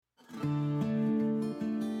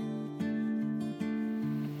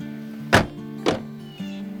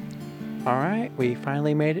All right, we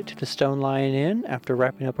finally made it to the Stone Lion Inn after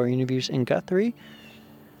wrapping up our interviews in Guthrie.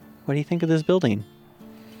 What do you think of this building?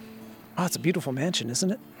 Oh, it's a beautiful mansion,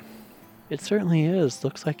 isn't it? It certainly is.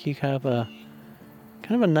 Looks like you have a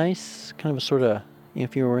kind of a nice, kind of a sort of,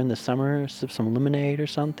 if you were in the summer, sip some lemonade or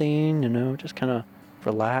something, just kind of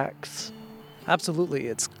relax. Absolutely.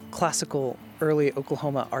 It's classical early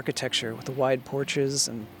Oklahoma architecture with the wide porches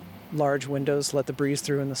and large windows to let the breeze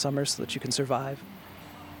through in the summer so that you can survive.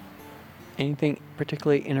 Anything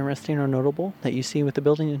particularly interesting or notable that you see with the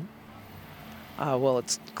building? Well,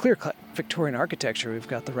 it's clear-cut Victorian architecture. We've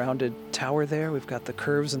got the rounded tower there. We've got the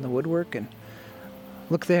curves in the woodwork. And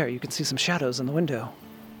look there, you can see some shadows in the window.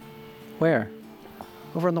 Where?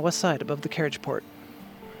 Over on the west side, above the carriage port.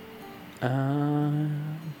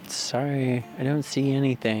 Sorry, I don't see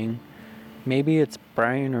anything. Maybe it's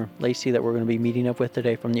Brian or Lacey that we're going to be meeting up with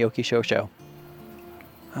today from the Okie Show.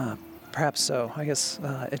 Perhaps so. I guess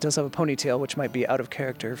it does have a ponytail, which might be out of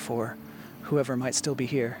character for whoever might still be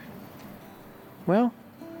here. Well,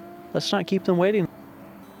 let's not keep them waiting.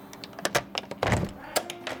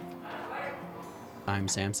 I'm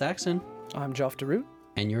Sam Saxon. I'm Joff DeRoot,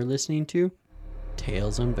 and you're listening to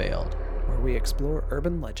Tales Unveiled, where we explore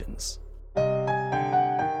urban legends.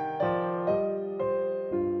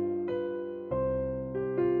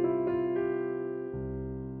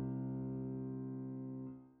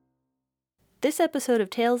 This episode of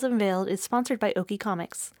Tales Unveiled is sponsored by Okie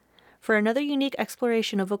Comics. For another unique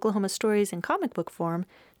exploration of Oklahoma stories in comic book form,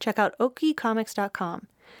 check out okiecomics.com.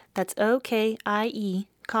 That's O-K-I-E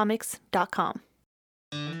comics.com.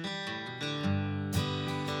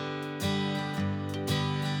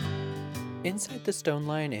 Inside the Stone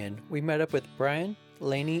Lion Inn, we met up with Brian,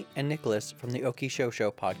 Lainey, and Nicholas from the Okie Show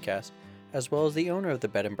podcast, as well as the owner of the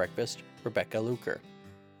bed and breakfast, Rebecca Luker.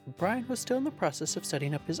 Brian was still in the process of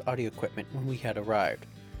setting up his audio equipment when we had arrived.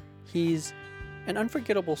 He's an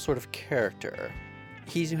unforgettable sort of character.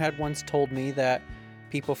 He had once told me that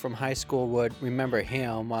people from high school would remember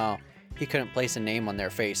him while he couldn't place a name on their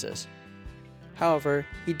faces. However,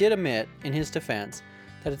 he did admit, in his defense,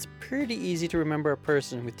 that it's pretty easy to remember a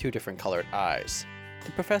person with two different colored eyes.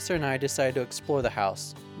 The professor and I decided to explore the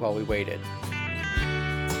house while we waited.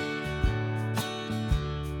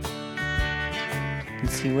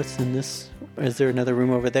 Let's see what's in this. Is there another room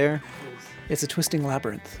over there? It's a twisting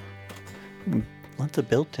labyrinth. Lots of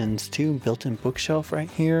built-ins too. Built-in bookshelf right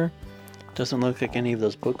here. Doesn't look like any of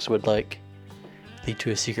those books would lead to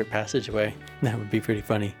a secret passageway. That would be pretty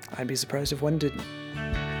funny. I'd be surprised if one didn't.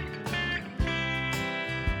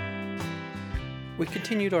 We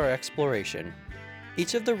continued our exploration.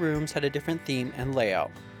 Each of the rooms had a different theme and layout.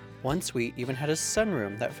 One suite even had a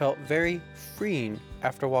sunroom that felt very freeing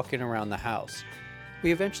after walking around the house.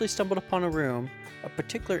 We eventually stumbled upon a room of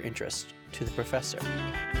particular interest to the professor.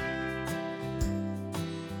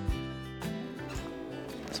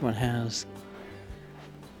 This one has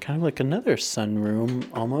kind of like another sunroom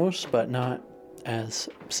almost, but not as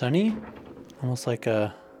sunny. Almost like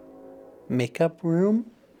a makeup room.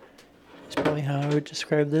 That's probably how I would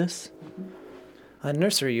describe this. A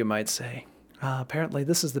nursery, you might say. Apparently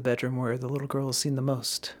this is the bedroom where the little girl is seen the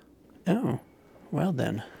most. Oh, well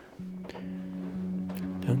then.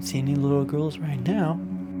 Don't see any little girls right now.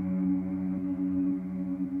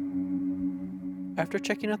 After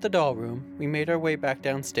checking out the doll room, we made our way back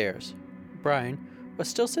downstairs. Brian was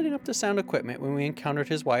still setting up the sound equipment when we encountered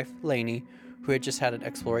his wife, Lainey, who had just had an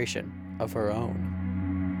exploration of her own.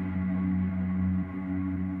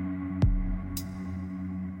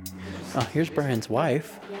 Oh, here's Brian's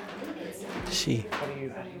wife.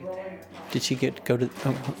 Did you go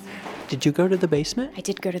to the basement? I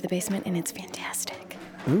did go to the basement, and it's fantastic.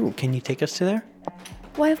 Ooh, can you take us to there?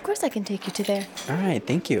 Why, of course I can take you to there. All right,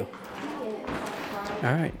 thank you.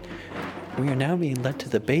 All right, we are now being led to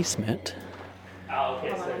the basement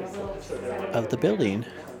of the building,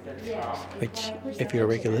 which, if you're a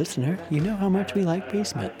regular listener, you know how much we like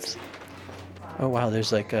basements. Oh wow,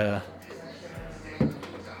 there's like a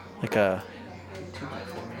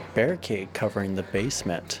barricade covering the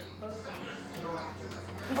basement.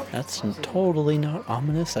 That's totally not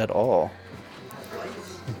ominous at all.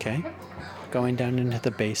 Okay, going down into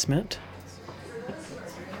the basement.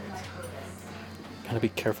 Gotta be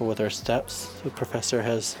careful with our steps. The professor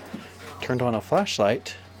has turned on a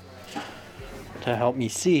flashlight to help me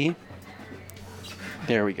see.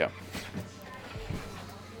 There we go.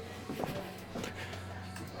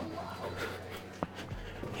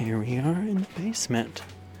 Here we are in the basement.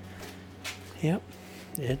 Yep,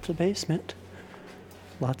 it's a basement.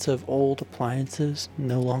 Lots of old appliances,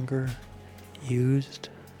 no longer used.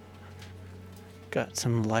 Got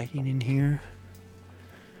some lighting in here.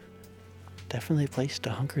 definitely a place to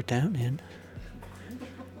hunker down in.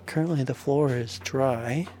 Currently the floor is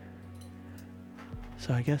dry,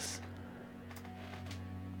 so I guess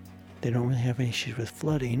they don't really have any issues with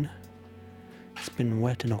flooding. It's been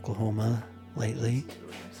wet in Oklahoma lately.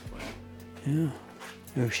 Yeah.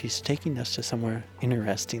 Oh, she's taking us to somewhere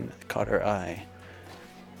interesting that caught her eye.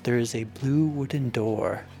 There is a blue wooden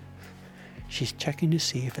door. She's checking to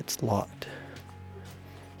see if it's locked.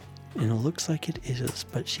 And it looks like it is,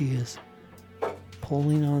 but she is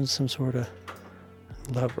pulling on some sort of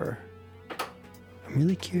lever. I'm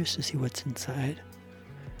really curious to see what's inside,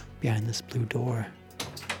 behind this blue door.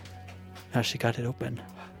 Now she got it open.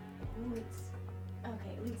 Okay,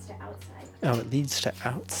 it leads to outside. Oh, it leads to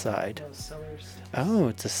outside. Those cellars. Oh,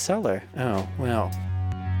 it's a cellar. Oh, well.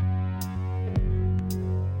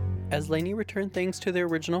 As Lainey returned things to their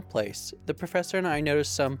original place, the professor and I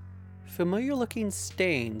noticed some familiar-looking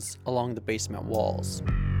stains along the basement walls.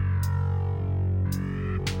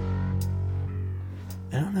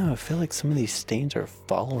 I don't know, I feel like some of these stains are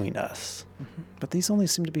following us. Mm-hmm. But these only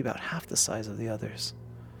seem to be about half the size of the others.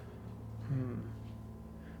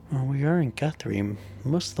 Well, we are in Guthrie.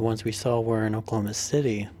 Most of the ones we saw were in Oklahoma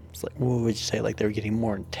City. It's like, what would you say? Like they were getting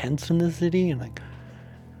more intense in the city and like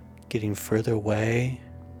getting further away.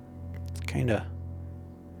 It's kind of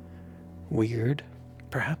weird.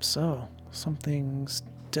 Perhaps so. Something's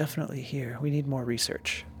definitely here. We need more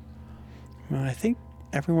research. Well, I think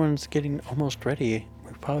everyone's getting almost ready.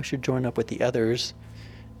 We probably should join up with the others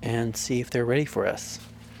and see if they're ready for us.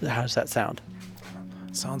 How does that sound?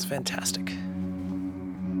 Sounds fantastic.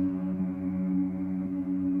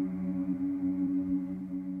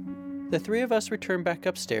 The three of us returned back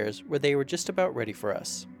upstairs where they were just about ready for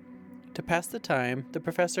us. To pass the time, the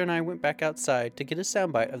professor and I went back outside to get a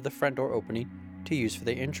soundbite of the front door opening to use for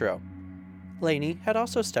the intro. Lainey had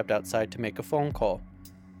also stepped outside to make a phone call.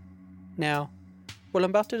 Now, what I'm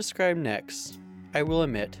about to describe next, I will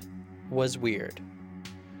admit, was weird.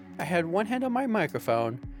 I had one hand on my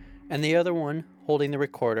microphone and the other one holding the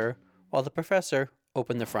recorder while the professor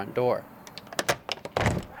opened the front door.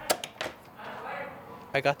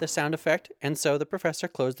 I got the sound effect, and so the professor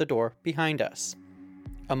closed the door behind us.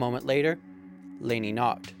 A moment later, Lainey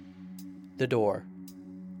knocked. The door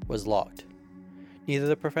was locked. Neither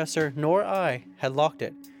the professor nor I had locked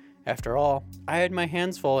it. After all, I had my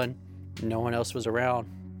hands full and no one else was around,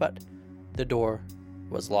 but the door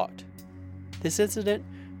was locked. This incident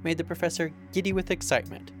made the professor giddy with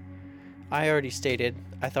excitement. I already stated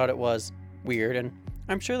I thought it was weird, and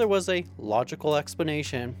I'm sure there was a logical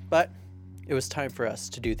explanation, but it was time for us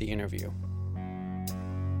to do the interview.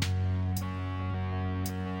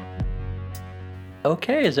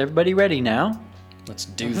 Okay, is everybody ready now? Let's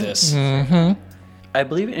do this. I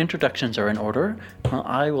believe introductions are in order. Well,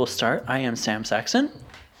 I will start. I am Sam Saxon.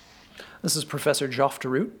 This is Professor Joff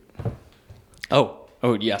DeRoot. Oh,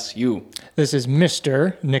 yes, you. This is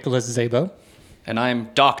Mr. Nicholas Szabo. And I'm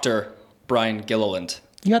Dr. Brian Gilliland.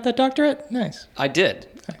 You got that doctorate? Nice. I did.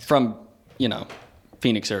 From,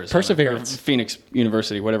 Phoenix, Arizona. Perseverance. Or Phoenix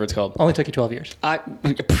University, whatever it's called. Only took you 12 years.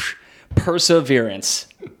 Perseverance.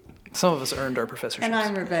 Some of us earned our professorships. And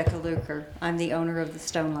I'm Rebecca Luker. I'm the owner of the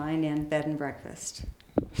Stone Line Inn Bed and Breakfast.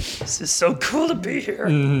 This is so cool to be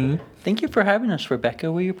here. Thank you for having us,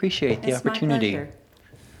 Rebecca. We appreciate the opportunity. My pleasure.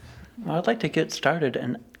 Well, I'd like to get started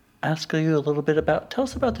and ask you a little bit tell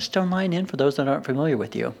us about the Stone Line Inn for those that aren't familiar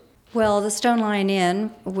with you. Well, the Stone Line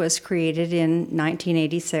Inn was created in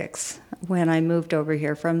 1986 when I moved over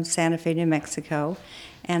here from Santa Fe, New Mexico,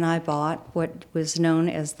 and I bought what was known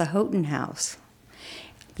as the Houghton House.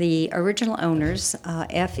 The original owners,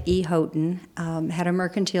 F.E. Houghton, had a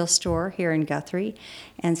mercantile store here in Guthrie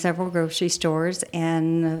and several grocery stores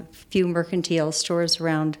and a few mercantile stores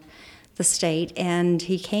around the state, and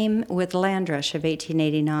he came with the land rush of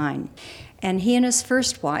 1889. And he and his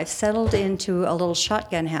first wife settled into a little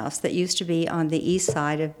shotgun house that used to be on the east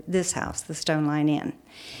side of this house, the Stone Line Inn.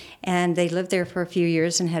 And they lived there for a few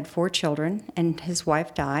years and had 4 children, and his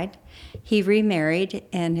wife died. He remarried,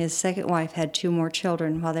 and his second wife had 2 more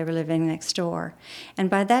children while they were living next door. And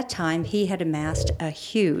by that time, he had amassed a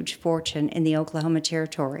huge fortune in the Oklahoma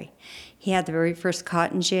Territory. He had the very first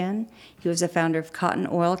cotton gin. He was the founder of Cotton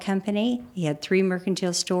Oil Company. He had 3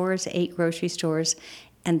 mercantile stores, 8 grocery stores,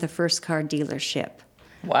 and the first car dealership.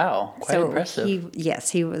 Wow, quite impressive.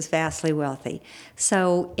 He was vastly wealthy.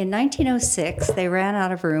 So in 1906, they ran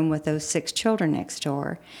out of room with those 6 children next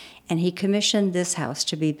door, and he commissioned this house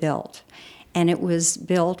to be built. And it was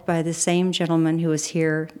built by the same gentleman who was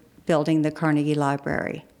here building the Carnegie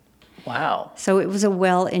Library. Wow. So it was a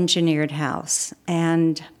well-engineered house,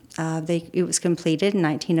 and it was completed in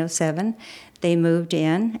 1907. They moved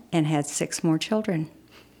in and had 6 more children.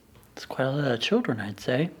 It's quite a lot of children, I'd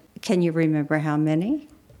say. Can you remember how many?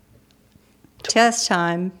 Test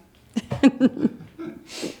time.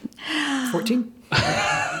 14?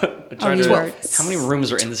 How many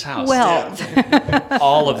rooms are in this house? 12.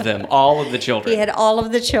 All of them. All of the children. He had all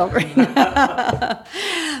of the children.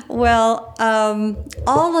 Well,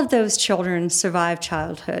 all of those children survived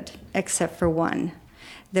childhood, except for one.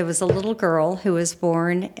 There was a little girl who was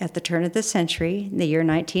born at the turn of the century, in the year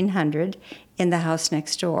 1900, in the house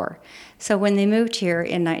next door. So when they moved here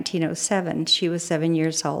in 1907, she was 7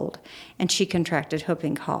 years old, and she contracted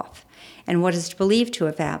whooping cough. And what is believed to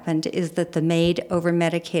have happened is that the maid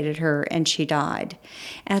over-medicated her and she died.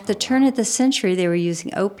 At the turn of the century, they were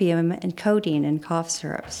using opium and codeine in cough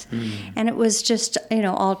syrups. And it was just,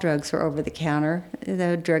 all drugs were over the counter.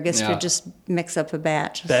 The druggist would just mix up a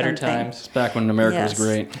batch of Better something. times. Back when America was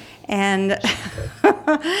great. And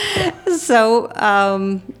so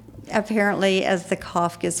apparently, as the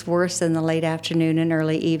cough gets worse in the late afternoon and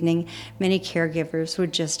early evening, many caregivers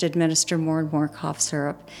would just administer more and more cough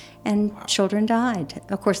syrup, and children died.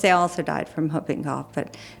 Of course, they also died from whooping cough,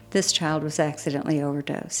 but this child was accidentally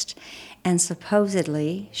overdosed. And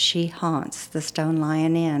supposedly, she haunts the Stone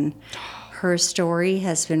Lion Inn. Her story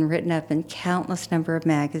has been written up in countless number of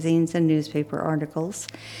magazines and newspaper articles.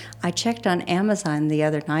 I checked on Amazon the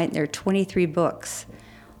other night, and there are 23 books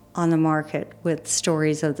on the market with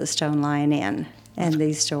stories of the Stone Lion Inn and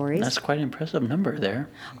these stories. That's quite an impressive number there.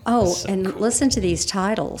 Oh, and listen to these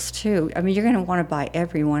titles, too. I mean, you're going to want to buy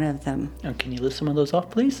every one of them. Oh, can you list some of those off,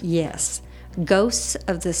 please? Yes. Ghosts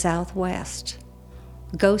of the Southwest,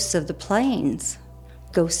 Ghosts of the Plains,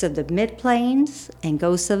 Ghosts of the Mid-Plains, and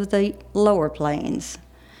Ghosts of the Lower Plains,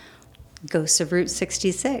 Ghosts of Route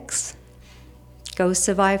 66, Ghosts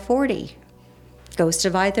of I-40, Ghosts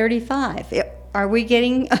of I-35. Are we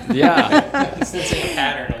getting...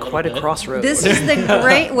 Yeah. Quite a crossroads. This is the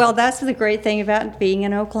great... Well, that's the great thing about being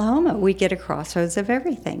in Oklahoma. We get a crossroads of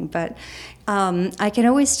everything. But I can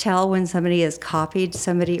always tell when somebody has copied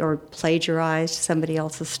somebody or plagiarized somebody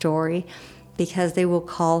else's story because they will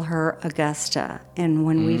call her Augusta. And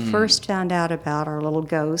when we first found out about our little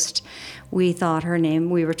ghost, we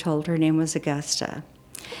were told her name was Augusta.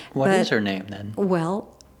 What is her name, then? Well,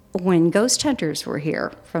 when Ghost Hunters were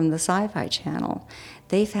here from the Sci-Fi Channel,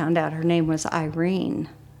 they found out her name was Irene.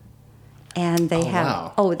 And they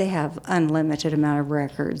they have unlimited amount of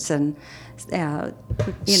records, and So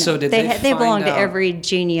did they they belong find to out- every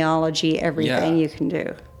genealogy, everything you can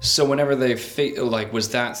do. So whenever they was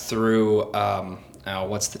that through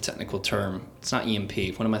what's the technical term? It's not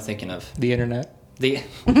EMP. What am I thinking of? The internet.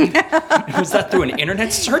 Was that through an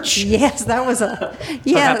internet search? Yes, that was a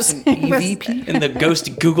yes. Perhaps an EVP? And the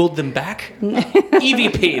ghost Googled them back?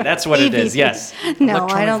 EVP, that's what it is, EVP. yes. No,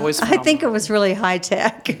 Electronic I don't. voice I think it was really high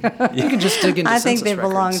tech. You can just dig into I think they census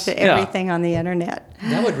belong records. to everything on the internet.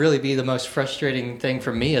 That would really be the most frustrating thing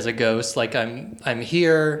for me as a ghost. Like I'm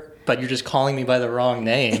here, but you're just calling me by the wrong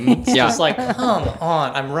name. It's just like, come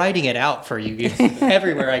on, I'm writing it out for you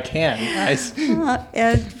everywhere I can, guys.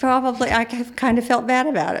 And probably I kind of felt bad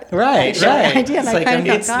about it. Right. I did. It's I like, kind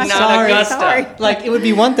of it's felt not sorry. Augusta. Sorry. Like, it would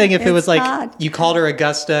be one thing if it It's was like not. you called her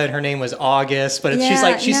Augusta and her name was August, but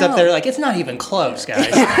Yeah, she's no. up there like, it's not even close,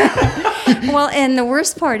 guys. Well, and the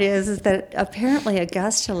worst part is that apparently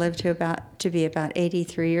Augusta lived to be about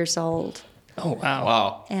 83 years old. Oh, wow.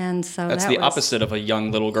 Wow. And so That's that the was, opposite of a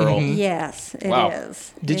young little girl. Yes, it is. Wow.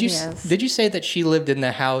 Did It you is. say that she lived in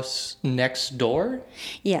the house next door?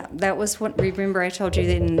 Yeah, that was what. Remember, I told you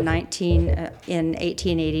that in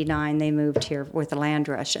 1889 they moved here with the land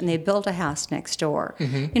rush, and they built a house next door.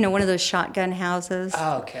 You know, one of those shotgun houses.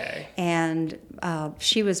 Okay. And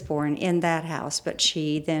she was born in that house, but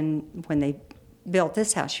she then, when they built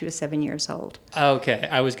this house, she was 7 years old. Okay,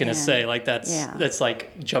 I was gonna Yeah. say like that's like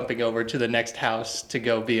jumping over to the next house to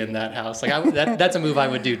go be in that house. Like that's a move I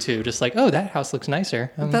would do too. Just like, oh, that house looks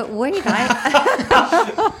nicer. But wait,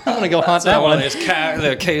 I want to go haunt That that one one. is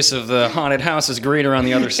the case of the haunted house is greener on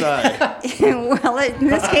the other side. well, in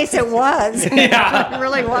this case, it was. It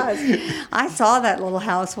really was. I saw that little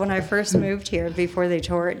house when I first moved here before they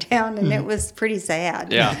tore it down, and it was pretty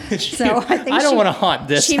sad. Yeah. So I think I don't want to haunt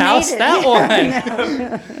this she house. made it. That one.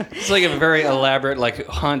 It's like a very elaborate, like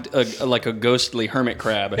like a ghostly hermit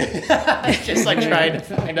crab. Just like trying to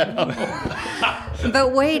find out.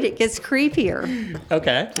 But wait, it gets creepier.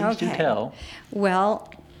 Okay. Please do tell.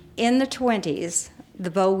 Well, in the 20s, the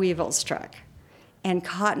boll weevil struck, and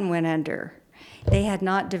cotton went under. They had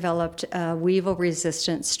not developed a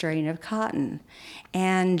weevil-resistant strain of cotton,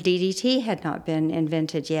 And DDT had not been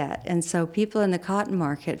invented yet. And so people in the cotton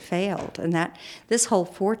market failed. And this whole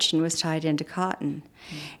fortune was tied into cotton.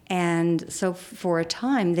 And so for a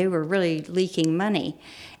time, they were really leaking money.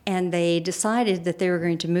 And they decided that they were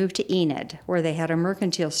going to move to Enid, where they had a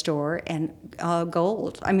mercantile store, and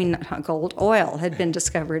oil had been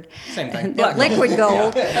discovered. Same thing. Liquid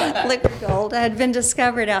gold had been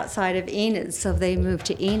discovered outside of Enid, so they moved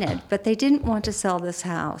to Enid. But they didn't want to sell this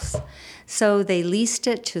house, so they leased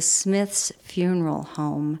it to Smith's Funeral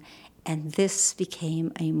Home, and this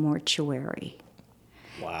became a mortuary.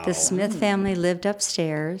 Wow. The Smith family lived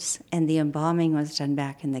upstairs, and the embalming was done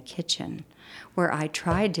back in the kitchen, where I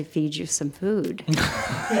tried to feed you some food.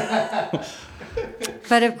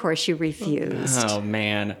 But of course you refused. Oh,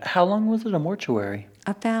 man. How long was it a mortuary?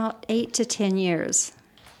 About 8 to 10 years.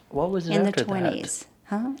 What was it in the after 20s.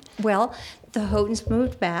 Huh? Well, the Houghtons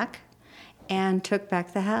moved back and took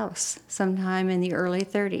back the house sometime in the early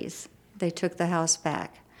 30s. They took the house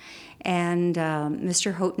back. And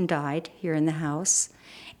Mr. Houghton died here in the house.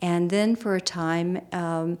 And then for a time,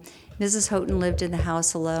 Mrs. Houghton lived in the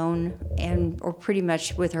house alone, or pretty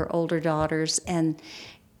much with her older daughters. And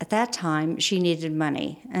at that time, she needed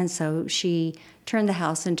money. And so she turned the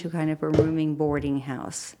house into kind of a rooming boarding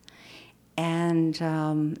house. And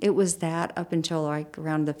it was that up until like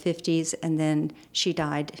around the 50s. And then she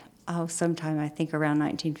died sometime, I think, around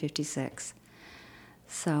 1956.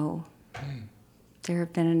 So there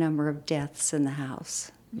have been a number of deaths in the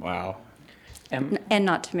house. Wow. And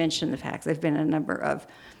not to mention the fact there have been a number of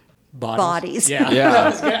bodies. Yeah. Yeah. I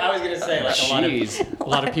was gonna say like a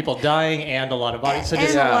lot of people dying and a lot of bodies. So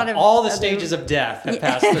just And a lot of all the other- stages of death have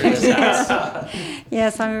passed through this house.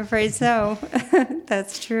 Yes, I'm afraid so.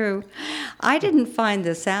 That's true. I didn't find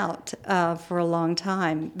this out for a long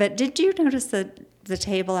time. But did you notice the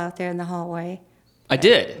table out there in the hallway? I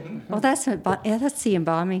did. Well, that's the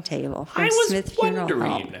embalming table from I was Smith Funeral Home.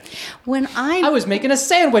 wondering. When I was making a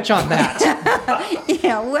sandwich on that.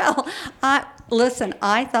 Yeah, well,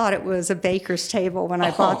 I thought it was a baker's table when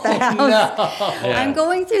I bought the house. No. I'm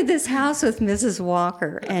going through this house with Mrs.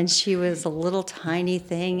 Walker, and she was a little tiny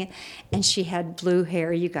thing, and she had blue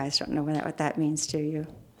hair. You guys don't know what that means, do you?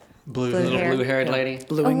 Blue Blue hair. Blue-haired lady.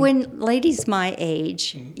 When ladies my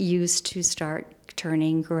age used to start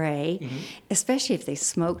turning gray, especially if they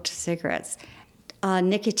smoked cigarettes,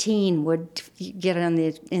 nicotine would get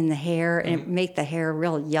in the hair and make the hair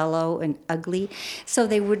real yellow and ugly. So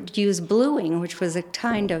they would use bluing, which was a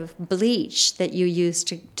kind of bleach that you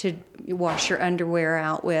used to wash your underwear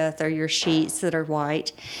out with or your sheets that are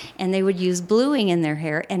white. And they would use bluing in their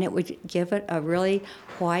hair, and it would give it a really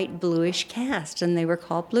white bluish cast, and they were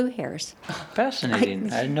called blue hairs.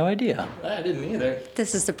 Fascinating. I had no idea. I didn't either.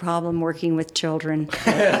 This is the problem working with children.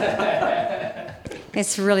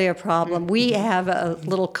 It's really a problem. We have a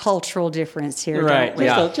little cultural difference here, don't we?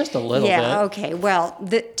 Just a little bit. Yeah, okay. Well,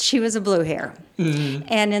 she was a blue hair.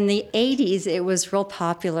 And in the 80s, it was real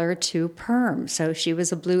popular to perm. So she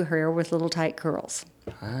was a blue hair with little tight curls.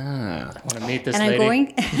 I want to meet this And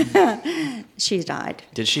lady. I'm going... She died.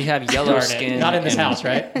 Did she have yellow Darn it. skin? Not in this and house,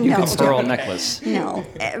 right? No. pearl necklace. No,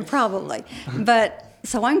 probably. But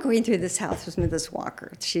so I'm going through this house with Mrs.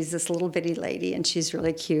 Walker. She's this little bitty lady, and she's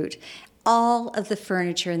really cute. All of the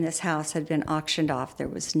furniture in this house had been auctioned off. There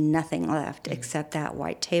was nothing left except that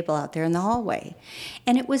white table out there in the hallway.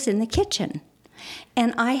 And it was in the kitchen.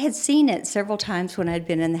 And I had seen it several times when I'd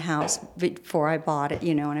been in the house before I bought it,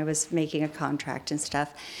 and I was making a contract and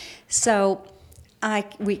stuff. So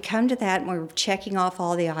we come to that, and we're checking off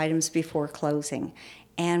all the items before closing.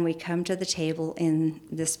 And we come to the table in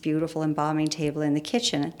this beautiful embalming table in the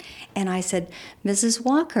kitchen. And I said, Mrs.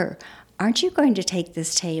 Walker, aren't you going to take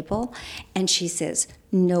this table? And she says,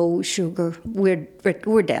 no, sugar, we're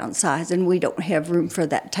downsizing. We don't have room for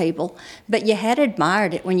that table. But you had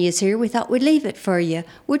admired it when you was here. We thought we'd leave it for you.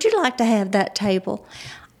 Would you like to have that table?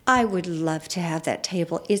 I would love to have that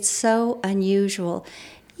table. It's so unusual.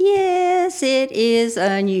 Yes, it is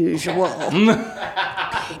unusual.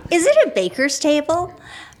 Is it a baker's table?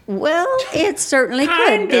 Well, it certainly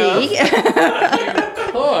could be.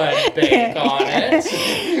 Could bake on it.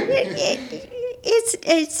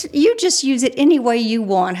 It's you just use it any way you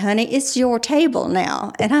want, honey. It's your table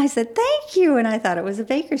now. And I said, thank you. And I thought it was a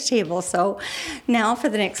baker's table. So now for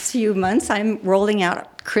the next few months, I'm rolling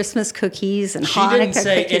out Christmas cookies and She Hanukkah didn't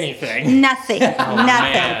say cookies. anything. Nothing. Nothing.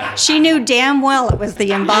 man. She knew damn well it was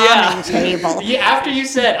the embalming table. Yeah, after you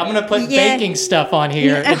said, I'm going to put Yeah. baking stuff on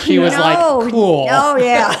here, and she was No. like, cool. Oh,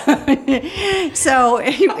 yeah. So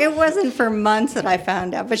it wasn't for months that I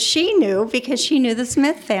found out, but she knew because she knew the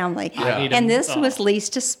Smith family. And this was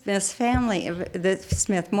leased to Smith's family. The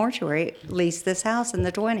Smith mortuary leased this house in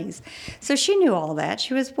the 20s. So she knew all that.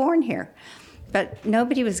 She was born here. But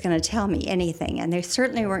nobody was going to tell me anything, and they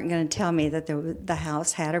certainly weren't going to tell me that the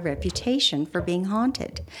house had a reputation for being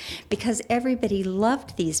haunted, because everybody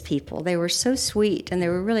loved these people. They were so sweet, and they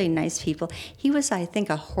were really nice people. He was, I think,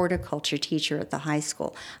 a horticulture teacher at the high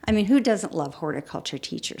school. I mean, who doesn't love horticulture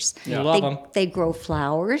teachers? You love them. They grow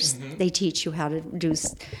flowers. They teach you how to do,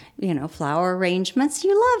 flower arrangements.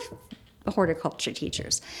 You love horticulture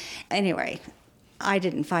teachers. Anyway, I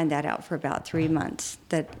didn't find that out for about 3 months,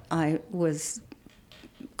 that I was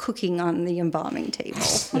cooking on the embalming table.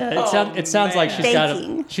 Yeah, it sounds like she's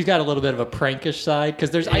Baking. got a little bit of a prankish side,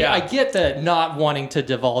 because I get the not wanting to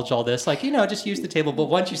divulge all this, like, just use the table. But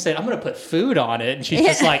once you say, I'm going to put food on it, and she's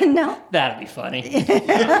just like, No. that'd be funny.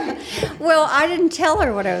 Well, I didn't tell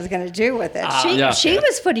her what I was going to do with it. Yeah. She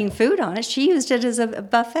was putting food on it. She used it as a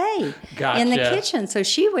buffet in the Gotcha. kitchen. So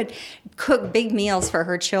she would cook big meals for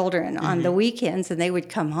her children on the weekends, and they would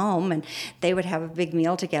come home and they would have a big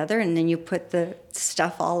meal together, and then you put the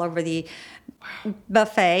stuff all over the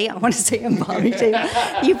buffet. I want to say embalming table.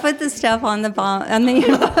 You put the stuff on the On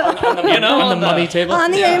the mummy table.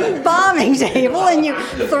 on the embalming table, and you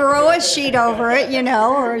throw a sheet over it,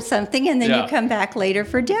 or something, and then Yeah. you come back later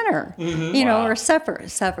for dinner, or supper,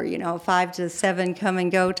 5 to 7 come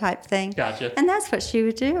and go type thing. Gotcha. And that's what she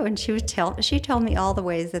would do, and she told me all the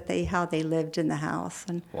ways that how they lived in the house,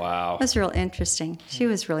 and Wow. it was real interesting. She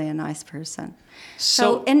was really a nice person.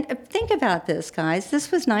 So- And think about this, guys. This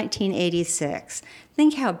was 1986.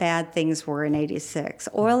 Think how bad things were in 86.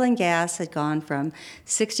 Oil and gas had gone from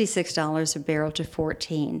 $66 a barrel to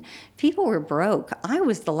 $14. People were broke. I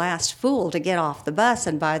was the last fool to get off the bus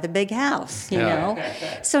and buy the big house, you know.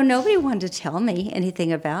 So nobody wanted to tell me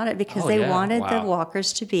anything about it because they wanted the Wow.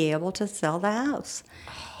 Walkers to be able to sell the house.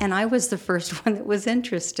 And I was the first one that was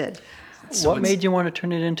interested. What made you want to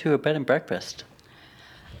turn it into a bed and breakfast?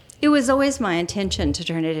 It was always my intention to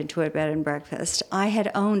turn it into a bed and breakfast. I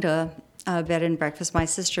had owned a bed and breakfast. My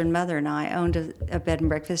sister and mother and I owned a bed and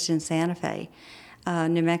breakfast in Santa Fe,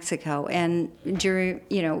 New Mexico. And during,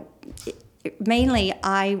 mainly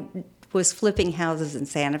I was flipping houses in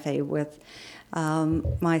Santa Fe with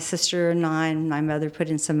my sister and I, and my mother put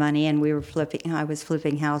in some money, and I was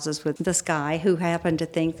flipping houses with this guy who happened to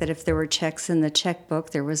think that if there were checks in the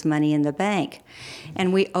checkbook, there was money in the bank.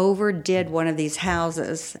 And we overdid one of these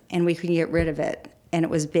houses, and we couldn't get rid of it. And it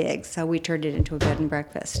was big, so we turned it into a bed and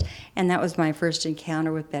breakfast. And that was my first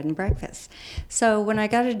encounter with bed and breakfast. So when I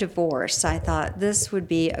got a divorce, I thought this would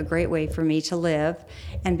be a great way for me to live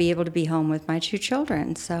and be able to be home with my 2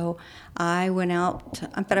 children. So I went out,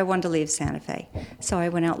 but I wanted to leave Santa Fe. So I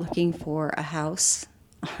went out looking for a house.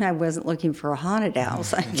 I wasn't looking for a haunted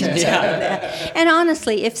house, I can tell you that. And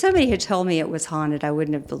honestly, if somebody had told me it was haunted, I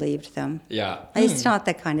wouldn't have believed them. Yeah. It's not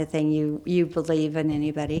the kind of thing you believe in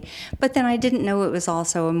anybody. But then I didn't know it was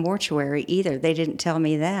also a mortuary either. They didn't tell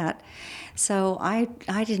me that. So I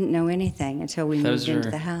didn't know anything until we moved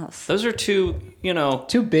into the house. Those are two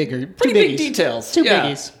Two big big details. Two Yeah.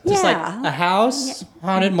 biggies. Just like Yeah. a house,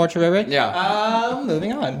 haunted mortuary. Yeah.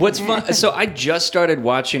 Moving on. What's fun? So I just started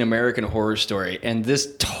watching American Horror Story, and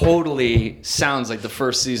this totally sounds like the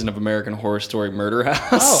first season of American Horror Story Murder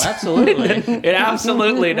House. Oh, absolutely. It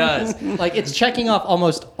absolutely does. Like, it's checking off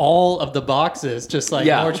almost all of the boxes, just like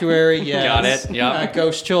Yeah. mortuary, yes. Got it, yep.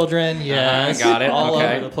 Ghost children, yes. got it, All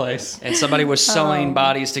okay. over the place. And somebody was sewing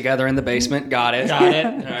bodies together in the basement. Got it. Got it.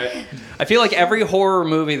 All right. I feel like every horror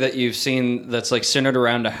movie that you've seen that's like centered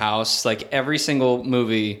around a house, like every single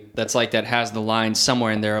movie that's like that has the line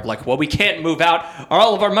somewhere in there of like, well, we can't move out, or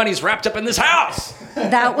all of our money's wrapped up in this house.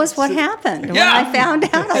 That was what happened when Yeah. I found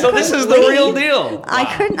out. So this is the real deal. I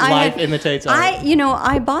couldn't. Life imitates art.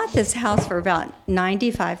 I bought this house for about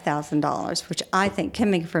 $95,000, which I think,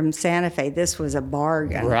 coming from Santa Fe, this was a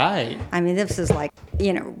bargain. Right. I mean, this is like,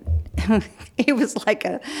 it was like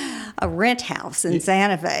a rent house in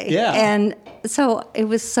Santa Fe. Yeah. And so it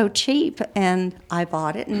was so cheap, and I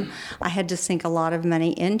bought it, and I had to sink a lot of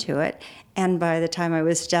money into it. And by the time I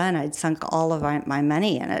was done, I'd sunk all of my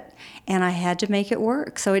money in it, and I had to make it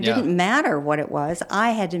work. So it didn't matter what it was.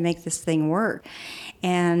 I had to make this thing work.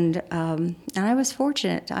 And I was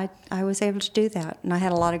fortunate. I was able to do that. And I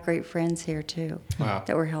had a lot of great friends here, too,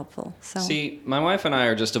 that were helpful. So See, my wife and I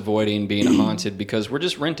are just avoiding being haunted because we're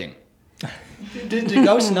just renting. Do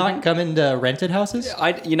ghosts not come into rented houses?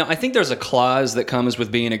 I think there's a clause that comes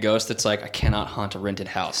with being a ghost that's like, I cannot haunt a rented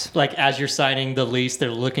house. Like, as you're signing the lease,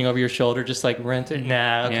 they're looking over your shoulder, just like, rent it?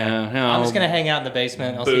 Nah, okay. Yeah, no. I'm just going to hang out in the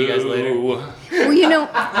basement. I'll see you guys later. Well,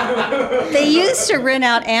 they used to rent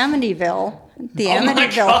out Amityville, the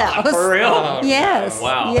Amityville house. For real? Yes.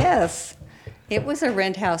 Wow. Yes. It was a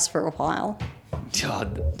rent house for a while.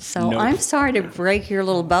 God, So nope. I'm sorry to break your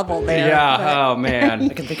little bubble there. Yeah, but- oh man. I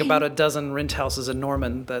can think about a dozen rent houses in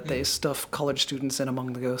Norman that they stuff college students in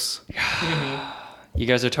among the ghosts. You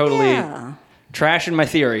guys are totally Yeah. trashing my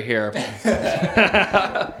theory here.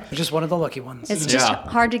 Just one of the lucky ones. It's just Yeah.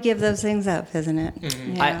 hard to give those things up, isn't it?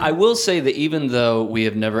 Yeah. I will say that even though we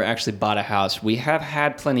have never actually bought a house, we have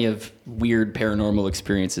had plenty of weird paranormal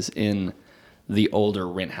experiences in the older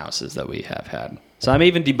rent houses that we have had. So I'm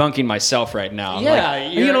even debunking myself right now. I'm Yeah,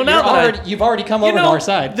 like, you've already come over to our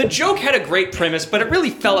side. The joke had a great premise, but it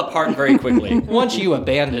really fell apart very quickly. Once you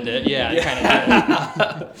abandoned it, it kind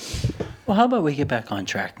of did. Well, how about we get back on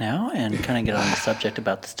track now and kind of get on the subject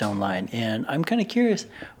about the Stone Line? And I'm kind of curious,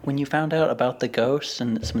 when you found out about the ghosts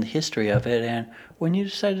and some of the history of it, and when you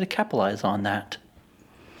decided to capitalize on that.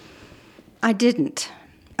 I didn't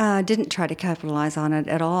try to capitalize on it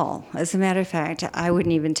at all. As a matter of fact, I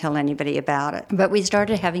wouldn't even tell anybody about it. But we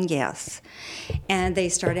started having guests, and they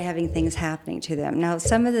started having things happening to them. Now,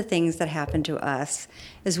 some of the things that happened to us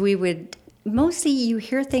is mostly you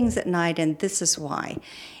hear things at night, and this is why.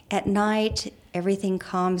 At night, everything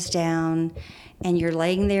calms down, and you're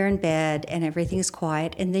laying there in bed, and everything's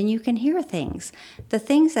quiet, and then you can hear things. The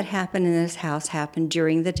things that happen in this house happen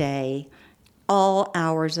during the day, all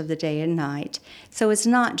hours of the day and night. So it's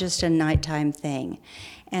not just a nighttime thing.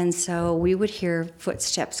 And so we would hear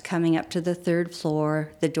footsteps coming up to the third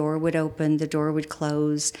floor. The door would open, the door would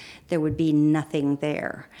close. There would be nothing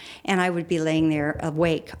there. And I would be laying there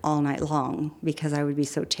awake all night long because I would be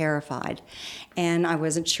so terrified. And I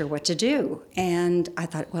wasn't sure what to do. And I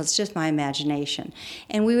thought, well, it's just my imagination.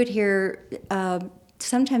 And we would hear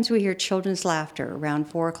sometimes we hear children's laughter around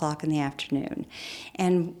 4 o'clock in the afternoon.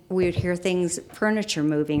 And we would hear furniture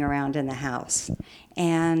moving around in the house.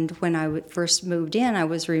 And when I first moved in, I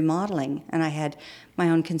was remodeling, and I had my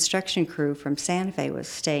own construction crew from Santa Fe was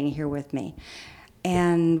staying here with me.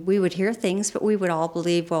 And we would hear things, but we would all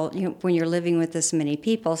believe, well, when you're living with this many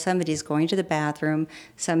people, somebody's going to the bathroom,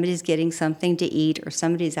 somebody's getting something to eat, or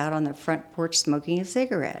somebody's out on the front porch smoking a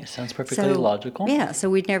cigarette. It sounds perfectly logical. Yeah,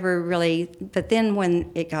 so we'd never really, but then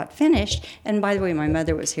when it got finished, and by the way, my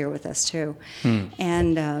mother was here with us too,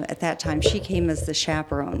 and at that time she came as the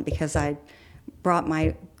chaperone because I brought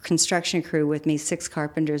my construction crew with me, 6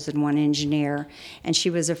 carpenters and 1 engineer, and she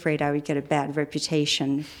was afraid I would get a bad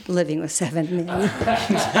reputation living with 7 men.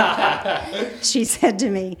 She said to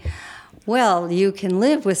me, well, you can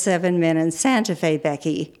live with 7 men in Santa Fe,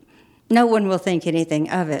 Becky. No one will think anything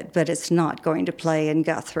of it, but it's not going to play in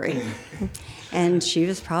Guthrie. And she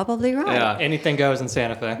was probably right. Yeah. Anything goes in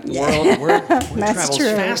Santa Fe. Word That's travels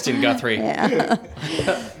true. fast in Guthrie. Yeah.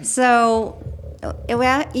 So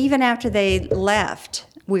even after they left,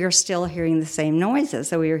 we are still hearing the same noises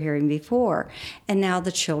that we were hearing before. And now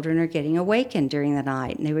the children are getting awakened during the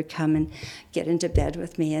night. And they would come and get into bed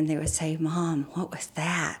with me, and they would say, Mom, what was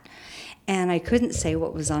that? And I couldn't say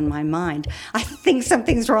what was on my mind. I think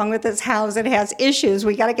something's wrong with this house. It has issues.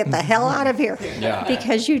 We got to get the hell out of here. Yeah.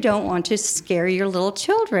 Because you don't want to scare your little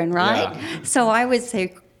children, right? Yeah. So I would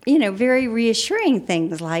say, very reassuring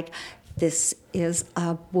things like, this is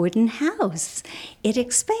a wooden house. It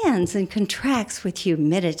expands and contracts with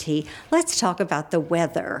humidity. Let's talk about the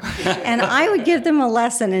weather. And I would give them a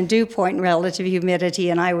lesson in dew point and relative humidity,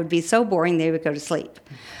 and I would be so boring they would go to sleep.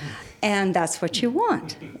 And that's what you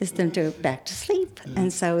want, is them to go back to sleep.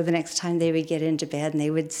 And so the next time they would get into bed and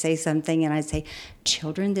they would say something, and I'd say,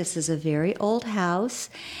 children, this is a very old house,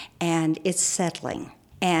 and it's settling.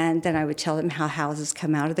 And then I would tell them how houses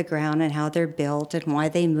come out of the ground and how they're built and why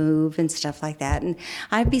they move and stuff like that. And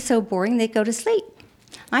I'd be so boring, they'd go to sleep.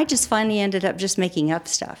 I just finally ended up just making up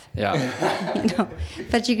stuff. Yeah.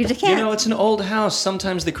 But you can't. It's an old house.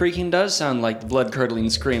 Sometimes the creaking does sound like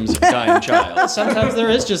blood-curdling screams of a dying child. Sometimes there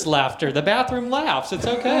is just laughter. The bathroom laughs. It's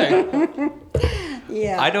okay.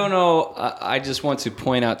 Yeah. I don't know. I just want to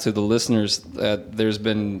point out to the listeners that there's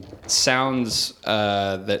been sounds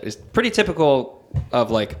that is pretty typical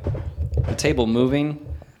of like the table moving,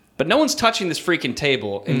 but no one's touching this freaking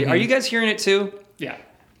table. And are you guys hearing it too? Yeah.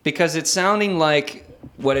 Because it's sounding like,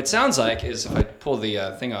 what it sounds like is, if I pull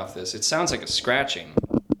the thing off this, it sounds like a scratching.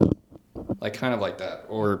 Like kind of like that.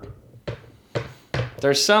 Or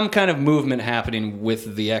there's some kind of movement happening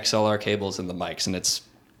with the XLR cables and the mics,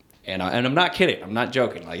 and I'm not kidding. I'm not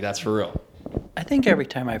joking. Like, that's for real. I think every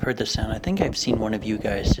time I've heard the sound, I think I've seen one of you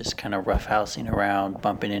guys just kind of roughhousing around,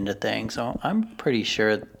 bumping into things. So I'm pretty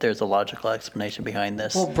sure there's a logical explanation behind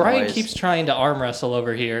this. Well, Brian noise. keeps trying to arm wrestle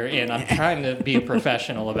over here, and I'm trying to be a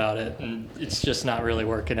professional about it, and it's just not really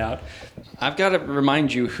working out. I've got to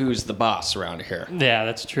remind you who's the boss around here. Yeah,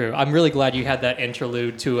 that's true. I'm really glad you had that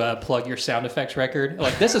interlude to plug your sound effects record.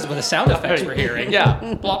 Like, this is the sound effects we're hearing. Yeah.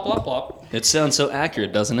 Blop, blop, blop. It sounds so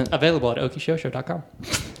accurate, doesn't it? Available at okishoshow.com.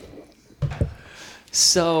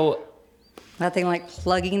 So, Nothing like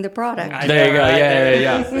plugging the product. there you go.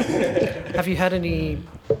 Yeah. Have you had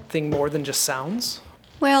anything more than just sounds?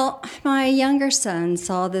 Well, my younger son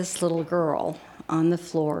saw this little girl on the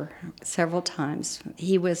floor several times.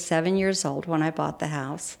 He was 7 years old when I bought the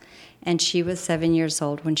house, and she was 7 years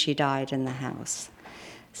old when she died in the house.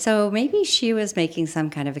 So maybe she was making some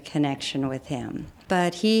kind of a connection with him.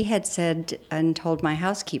 But he had said and told my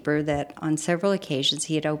housekeeper that on several occasions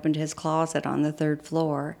he had opened his closet on the third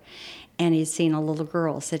floor, and he'd seen a little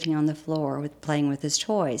girl sitting on the floor playing with his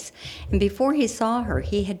toys. And before he saw her,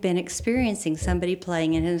 he had been experiencing somebody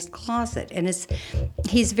playing in his closet. And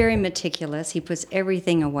he's very meticulous. He puts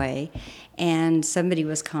everything away. And somebody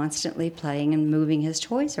was constantly playing and moving his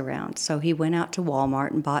toys around. So he went out to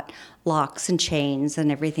Walmart and bought locks and chains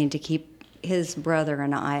and everything to keep his brother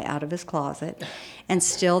and I out of his closet. And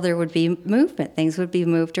still there would be movement. Things would be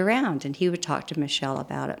moved around. And he would talk to Michelle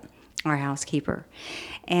about it, our housekeeper.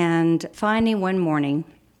 And finally, one morning,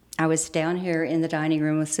 I was down here in the dining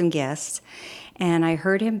room with some guests, and I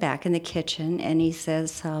heard him back in the kitchen, and he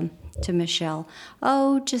says to Michelle,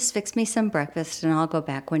 "Oh, just fix me some breakfast, and I'll go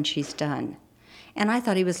back when she's done." And I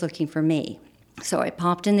thought he was looking for me. So I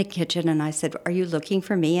popped in the kitchen, and I said, "Are you looking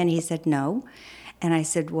for me?" And he said, "No." And I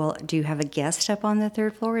said, "Well, do you have a guest up on the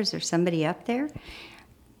third floor? Is there somebody up there?"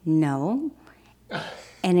 "No."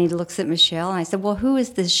 And he looks at Michelle, and I said, "Well, who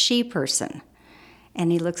is this she person?" And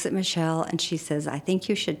he looks at Michelle, and she says, "I think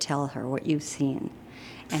you should tell her what you've seen."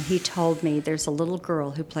 And he told me, "There's a little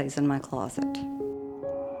girl who plays in my closet."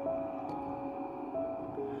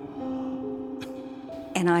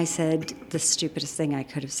 And I said the stupidest thing I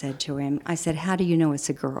could have said to him. I said, "How do you know it's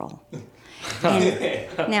a girl?"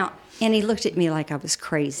 And he looked at me like I was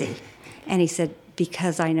crazy. And he said,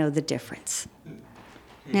 "Because I know the difference."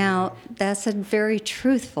 Now, that's a very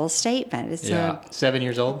truthful statement. It's 7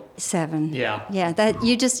 years old? 7. Yeah. Yeah,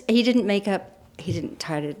 he didn't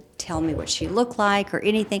try to tell me what she looked like or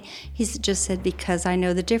anything. He just said, "Because I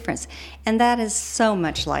know the difference." And that is so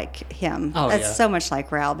much like him. Oh, That's yeah. so much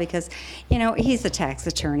like Raul because, he's a tax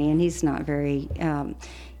attorney and he's not very,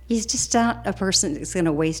 he's just not a person that's going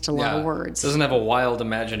to waste a lot of words. Doesn't have a wild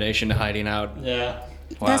imagination hiding out. Yeah.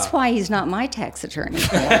 Wow. That's why he's not my tax attorney.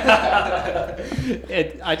 I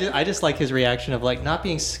just like his reaction of like not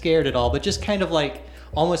being scared at all, but just kind of like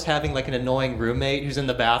almost having like an annoying roommate who's in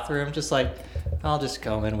the bathroom, just like, "I'll just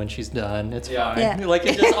go in when she's done. It's fine." Yeah. Like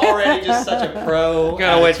it's just already just such a pro.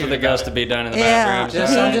 Gotta wait for attitude the about ghost it. to be done in the Yeah.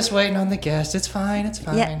 bathroom. I'm just waiting on the guest. It's fine. It's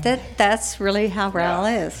fine. Yeah, that's really how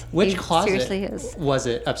Raul is. Which He closet seriously is. was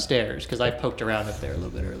it upstairs? Because I poked around up there a little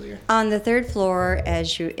bit earlier. On the third floor,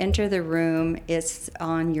 as you enter the room, it's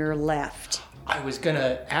on your left. I was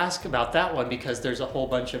gonna ask about that one because there's a whole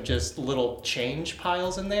bunch of just little change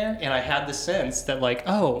piles in there, and I had the sense that like,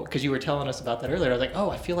 oh, because you were telling us about that earlier. I was like,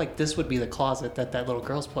 oh, I feel like this would be the closet that little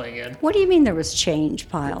girl's playing in. What do you mean there was change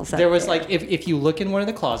piles up There was there? like, if you look in one of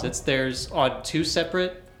the closets, there's on 2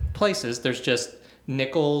 separate places. There's just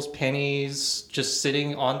nickels, pennies, just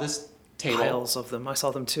sitting on this table. Piles of them. I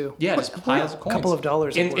saw them too. Yeah, just piles of A coins. couple of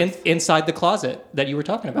dollars worth. inside the closet that you were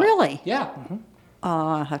talking about. Really? Yeah. Oh,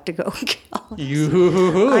 I'll have to go.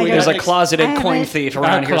 There's a closeted I coin haven't- thief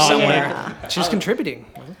around here somewhere. Yeah. She's contributing.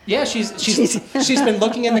 Yeah, she's been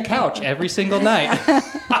looking in the couch every single night.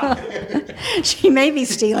 She may be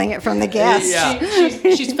stealing it from the guests. Yeah.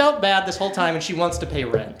 She's felt bad this whole time, and she wants to pay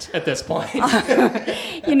rent at this point.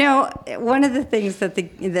 One of the things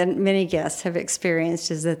that many guests have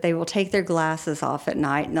experienced is that they will take their glasses off at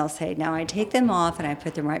night, and they'll say, "Now I take them off and I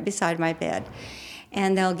put them right beside my bed."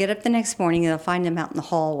 And they'll get up the next morning and they'll find them out in the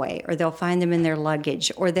hallway, or they'll find them in their luggage,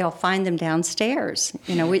 or they'll find them downstairs.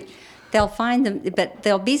 They'll find them, but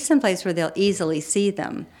they'll be someplace where they'll easily see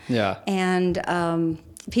them. Yeah. And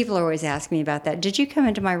people are always asking me about that. "Did you come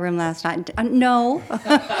into my room last night?" No.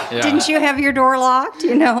 Didn't you have your door locked?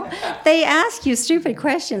 They ask you stupid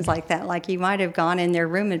questions like that, like you might have gone in their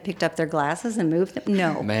room and picked up their glasses and moved them.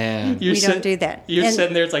 No. Man. We don't do that. You're And-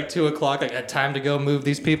 sitting there, it's like 2 o'clock, like, time to go move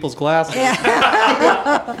these people's glasses.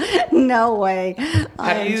 No way.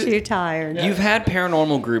 I'm too tired. You've had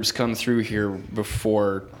paranormal groups come through here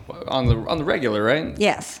before on the regular, right?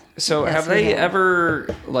 Yes. So Yes, have we they ever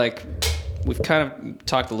like we've kind of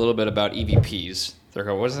talked a little bit about EVPs. What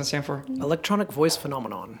does that stand for? Electronic voice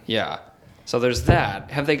phenomenon. Yeah. So there's that.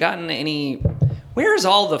 Have they gotten any? Where's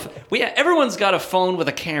all the? Everyone's got a phone with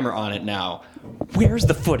a camera on it now. Where's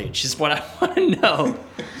the footage? Is what I want to know.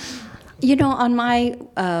 You know, on my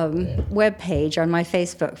webpage, on my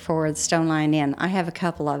Facebook for the Stone Lion Inn, I have a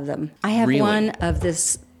couple of them. I have one of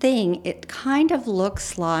this thing. It kind of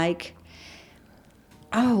looks like,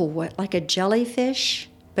 like a jellyfish,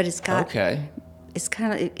 but it's got. Okay. It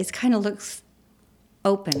kind of looks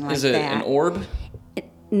open like that. Is it an orb?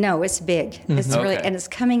 No, it's big. It's really, Okay. and it's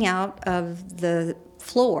coming out of the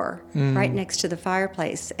floor right next to the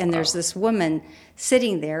fireplace. And there's this woman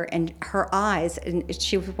sitting there, and her eyes, and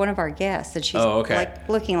she was one of our guests, and she's like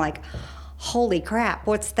looking like, holy crap,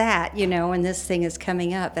 what's that? You know, and this thing is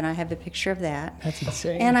coming up, and I have a picture of that. That's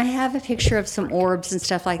insane. And I have a picture of some orbs and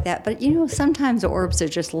stuff like that. But you know, sometimes orbs are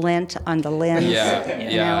just lent on the lens.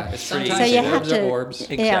 Yeah. It's pretty So you have orbs to, are orbs.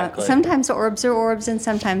 yeah. Exactly. Sometimes orbs are orbs, and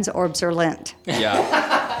sometimes orbs are lent.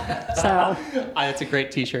 Yeah. So, That's a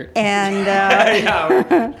great T-shirt. and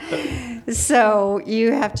so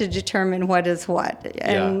you have to determine what is what,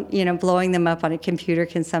 and you know, blowing them up on a computer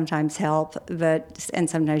can sometimes help, and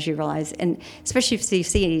sometimes you realize, and especially if you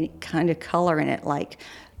see any kind of color in it, like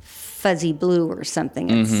fuzzy blue or something,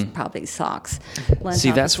 it's probably socks.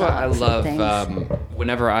 See, that's what I love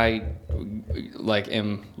whenever I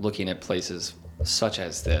am looking at places such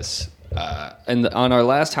as this. And on our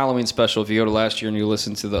last Halloween special, if you go to last year and you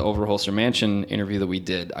listen to the Overholser Mansion interview that we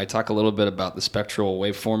did, I talk a little bit about the spectral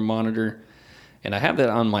waveform monitor, and I have that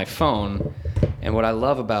on my phone. And what I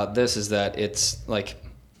love about this is that it's like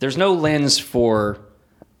there's no lens for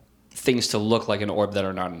things to look like an orb that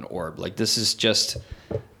are not an orb. Like this is just,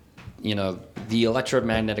 you know, the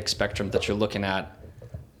electromagnetic spectrum that you're looking at.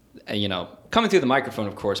 You know, coming through the microphone,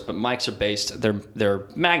 of course, but mics are based, they're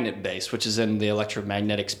magnet based, which is in the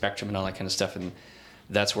electromagnetic spectrum and all that kind of stuff. And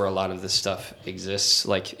that's where a lot of this stuff exists.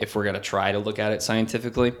 Like if we're going to try to look at it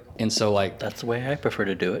scientifically. And so like, That's the way I prefer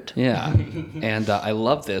to do it. yeah. And I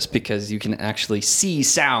love this because you can actually see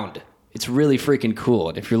sound. It's really freaking cool.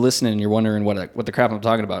 And if you're listening and you're wondering what the crap I'm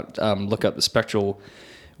talking about, look up the spectral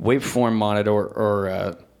waveform monitor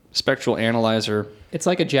or spectral analyzer. It's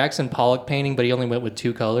like a Jackson Pollock painting, but he only went with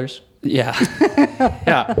 2 colors. Yeah.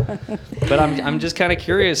 Yeah. But I'm just kind of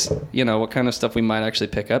curious, you know, what kind of stuff we might actually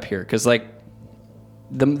pick up here. Because, like,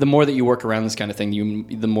 the more that you work around this kind of thing,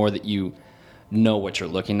 the more that you know what you're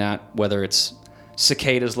looking at, whether it's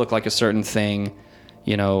cicadas look like a certain thing,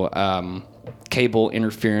 you know, cable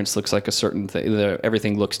interference looks like a certain thing.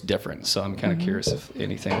 Everything looks different. So I'm kind of curious if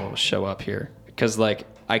anything will show up here. Because, like,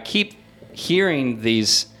 I keep hearing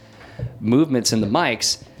these movements in the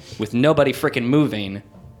mics with nobody freaking moving,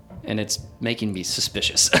 and it's making me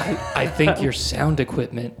suspicious. I think your sound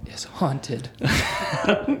equipment is haunted.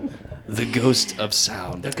 The ghost of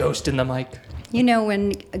sound. The ghost in the mic. You know,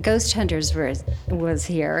 when Ghost Hunters was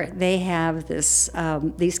here, they have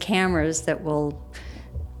these cameras that will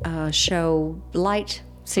show light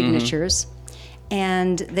signatures,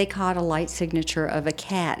 and they caught a light signature of a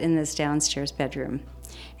cat in this downstairs bedroom,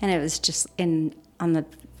 and it was just on the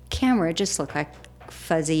camera, it just looked like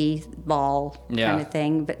fuzzy ball kind of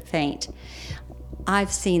thing, but faint.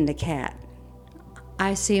 I've seen the cat.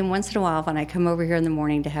 I see him once in a while when I come over here in the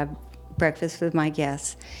morning to have breakfast with my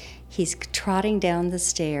guests. He's trotting down the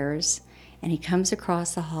stairs, and he comes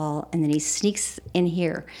across the hall, and then he sneaks in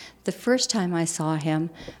here. The first time I saw him,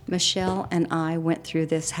 Michelle and I went through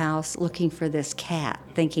this house looking for this cat,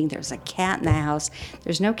 thinking there's a cat in the house.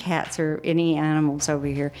 There's no cats or any animals over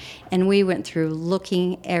here. And we went through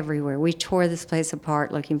looking everywhere. We tore this place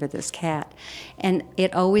apart looking for this cat. And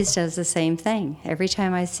it always does the same thing. Every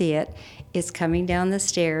time I see it, it's coming down the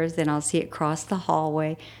stairs, then I'll see it cross the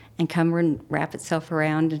hallway and come and wrap itself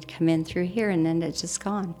around and come in through here, and then it's just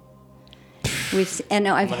gone.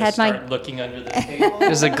 I've had my looking under the table.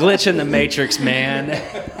 There's a glitch in the Matrix, man.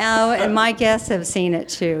 and my guests have seen it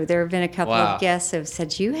too. There have been a couple Wow. of guests who have said,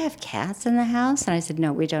 "Do you have cats in the house?" And I said,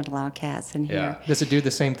 "No, we don't allow cats in here." Does it do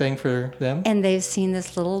the same thing for them? And they've seen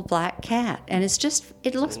this little black cat, and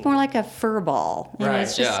it looks more like a fur ball. You know, Right,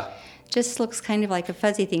 it's just looks kind of like a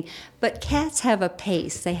fuzzy thing. But cats have a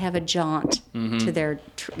pace. They have a jaunt to their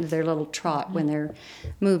little trot when they're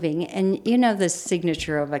moving. And you know the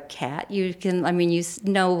signature of a cat. You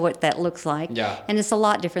know what that looks like. Yeah. And it's a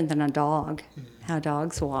lot different than a dog, how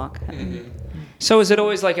dogs walk. So is it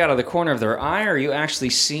always like out of the corner of their eye, or are you actually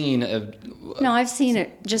seeing No, I've seen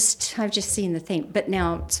it. I've just seen the thing. But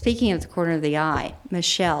now, speaking of the corner of the eye,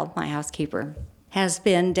 Michelle, my housekeeper, has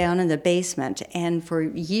been down in the basement, and for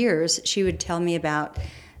years she would tell me about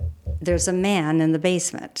there's a man in the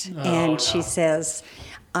basement. And she says,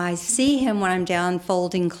 I see him when I'm down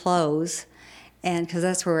folding clothes, and because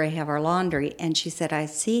that's where I have our laundry. And she said, I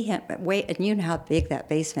see him. Wait, and you know how big that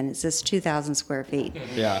basement is. It's 2,000 square feet.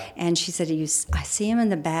 Yeah. And she said, I see him in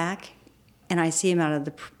the back, and I see him out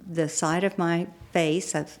of the side of my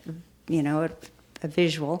face, a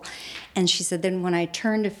visual. And she said, then when I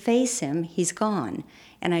turn to face him, he's gone.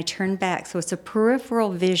 And I turn back. So it's a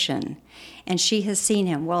peripheral vision. And she has seen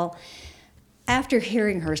him. Well, after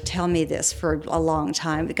hearing her tell me this for a long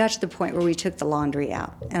time, it got to the point where we took the laundry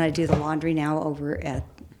out. And I do the laundry now over at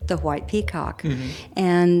the White Peacock. Mm-hmm.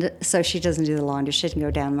 And so she doesn't do the laundry. She doesn't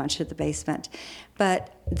go down much to the basement.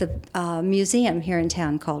 But the museum here in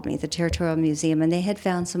town called me, the Territorial Museum, and they had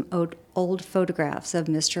found some old photographs of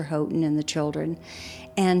Mr. Houghton and the children.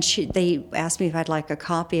 And they asked me if I'd like a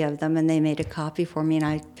copy of them, and they made a copy for me, and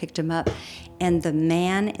I picked them up. And the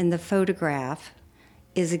man in the photograph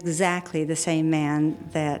is exactly the same man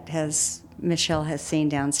that Michelle has seen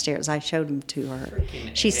downstairs. I showed him to her.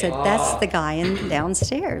 She said, that's the guy in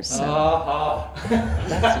downstairs. So,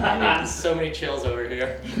 That's so many chills over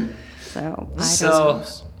here. So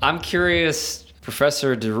I'm curious,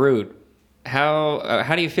 Professor DeRoot,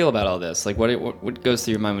 how do you feel about all this? Like, what goes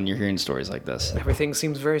through your mind when you're hearing stories like this? Everything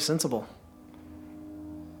seems very sensible.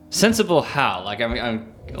 Sensible how? Like,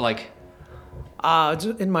 I'm like...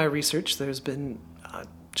 In my research, there's been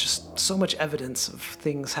just so much evidence of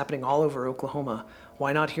things happening all over Oklahoma.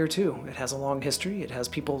 Why not here too? It has a long history. It has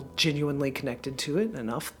people genuinely connected to it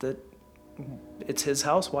enough that it's his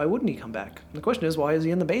house. Why wouldn't he come back? And the question is, why is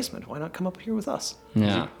he in the basement? Why not come up here with us?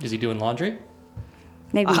 Yeah. Is he doing laundry?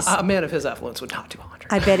 Maybe a man of his affluence would not do laundry.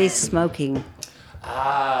 I bet he's smoking.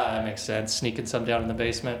 That makes sense. Sneaking some down in the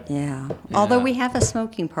basement. Yeah. Although we have a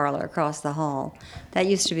smoking parlor across the hall. That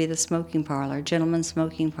used to be the smoking parlor, gentleman's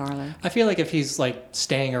smoking parlor. I feel like if he's like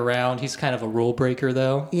staying around, he's kind of a rule breaker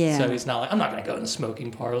though. Yeah. So he's not like, I'm not going to go in the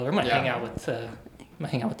smoking parlor. I'm going to hang out with the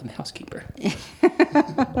housekeeper.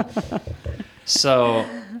 So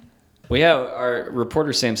we have our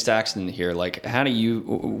reporter Sam Staxton here. Like,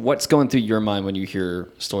 what's going through your mind when you hear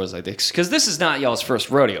stories like this? Because this is not y'all's first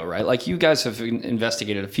rodeo, right? Like, you guys have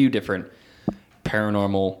investigated a few different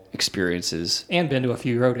paranormal experiences. And been to a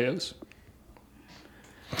few rodeos.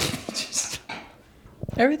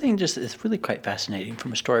 Everything just is really quite fascinating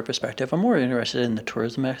from a story perspective. I'm more interested in the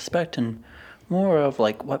tourism aspect and more of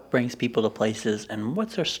like what brings people to places and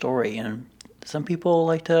what's their story. And some people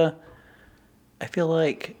I feel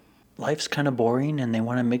like life's kind of boring and they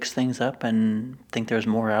want to mix things up and think there's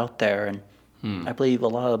more out there. And I believe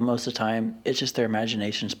most of the time it's just their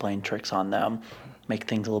imagination's playing tricks on them, make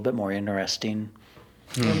things a little bit more interesting.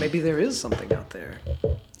 Or maybe there is something out there.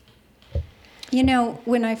 You know,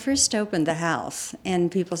 when I first opened the house and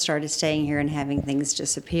people started staying here and having things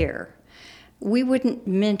disappear, we wouldn't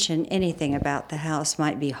mention anything about the house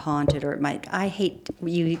might be haunted or it might. I hate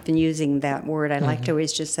you even using that word. I like to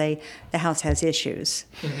always just say the house has issues.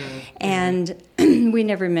 And we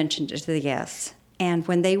never mentioned it to the guests. And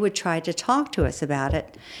when they would try to talk to us about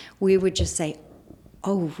it, we would just say,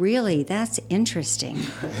 oh, really? That's interesting.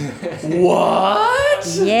 What?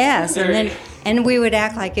 Yes. And we would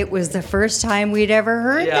act like it was the first time we'd ever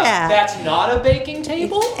heard that. That's not a baking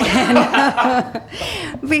table?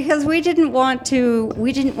 Because we didn't want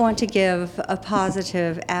to give a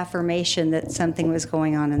positive affirmation that something was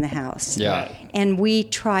going on in the house. Yeah. And we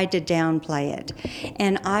tried to downplay it.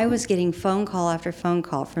 And I was getting phone call after phone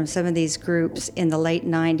call from some of these groups in the late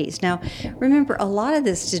 90s. Now, remember, a lot of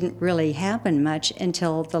this didn't really happen much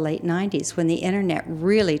until the late 90s when the internet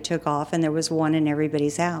really took off and there was one in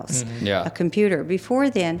everybody's house, Yeah. a computer. Before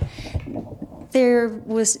then,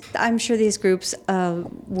 I'm sure these groups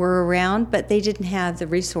were around, but they didn't have the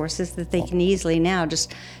resources that they can easily now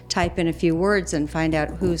just type in a few words and find out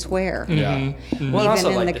who's where. Yeah. Even Well, also,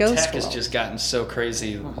 in like, the the ghost tech has world. just gotten so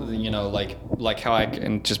crazy, like how I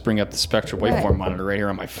can just bring up the spectral waveform monitor right here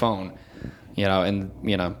on my phone, and,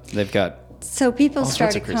 they've got So people all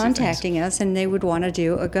sorts of started crazy contacting us, and they would want to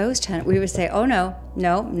do a ghost hunt. We would say, "Oh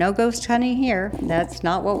no ghost hunting here. That's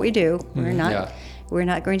not what we do. We're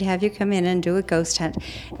not going to have you come in and do a ghost hunt."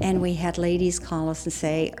 And we had ladies call us and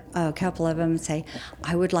say, a couple of them say,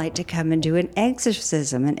 "I would like to come and do an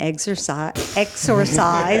exorcism, exorcise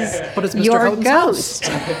But it's Mr. your Houghton's ghost."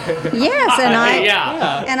 Yes,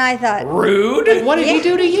 and I thought, rude. What did he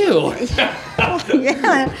do to you?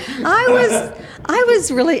 yeah, I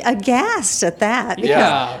was really aghast at that. Because,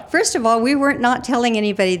 Yeah. first of all, we weren't not telling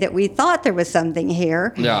anybody that we thought there was something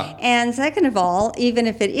here. Yeah. And second of all, even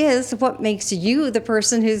if it is, what makes you the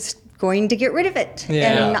person who's going to get rid of it.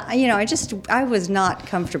 Yeah. And, I was not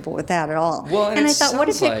comfortable with that at all. Well, and I it thought, what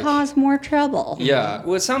if sounds it like- caused more trouble? Yeah.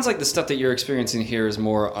 Well, it sounds like the stuff that you're experiencing here is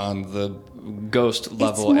more on the ghost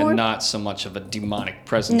level more- and not so much of a demonic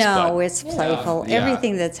presence. No, but- it's playful. Yeah.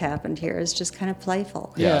 Everything that's happened here is just kind of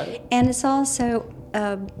playful. Yeah. And it's also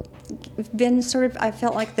been sort of, I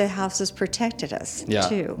felt like the house has protected us, Yeah.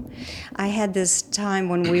 too. I had this time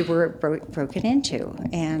when we were broken into,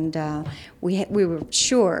 and we were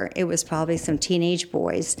sure it was probably some teenage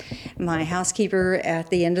boys. My housekeeper at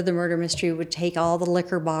the end of the murder mystery would take all the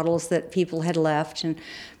liquor bottles that people had left and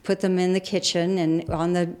put them in the kitchen and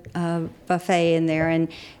on the buffet in there, and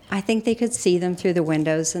I think they could see them through the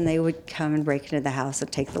windows, and they would come and break into the house and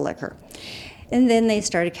take the liquor. And then they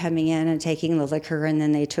started coming in and taking the liquor, and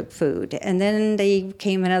then they took food. And then they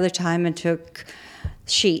came another time and took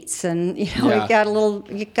sheets, and Yeah. it got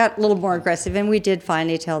a little more aggressive, and we did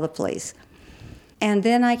finally tell the police. And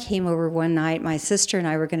then I came over one night. My sister and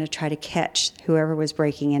I were going to try to catch whoever was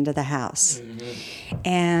breaking into the house.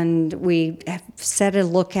 And we set a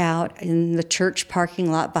lookout in the church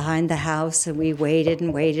parking lot behind the house, and we waited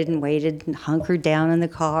and waited and waited and hunkered down in the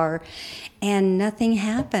car, and nothing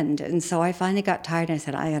happened. And so I finally got tired, and I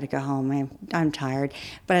said, I got to go home. I'm tired.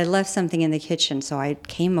 But I left something in the kitchen, so I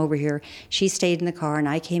came over here. She stayed in the car, and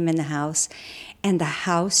I came in the house. And the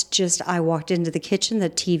house I walked into the kitchen, the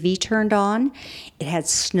TV turned on. It had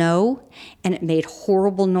snow, and it made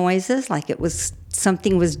horrible noises, like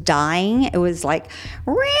something was dying. It was like,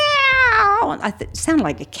 meow. It sounded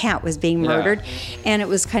like a cat was being murdered. And it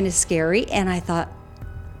was kind of scary. And I thought,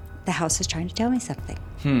 the house is trying to tell me something.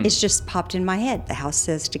 It's just popped in my head. The house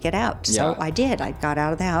says to get out. So I did. I got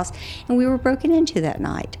out of the house, and we were broken into that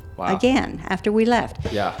night. Wow. Again, after we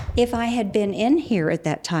left. Yeah. If I had been in here at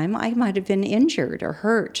that time, I might have been injured or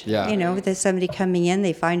hurt. Yeah. There's somebody coming in,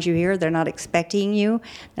 they find you here, they're not expecting you,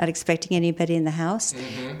 not expecting anybody in the house.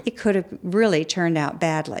 It could have really turned out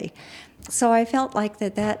badly. So I felt like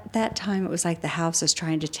that time it was like the house was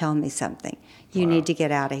trying to tell me something. You need to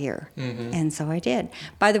get out of here. And so I did.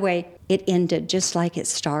 By the way, it ended just like it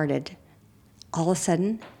started. All of a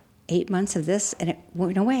sudden, 8 months of this, and it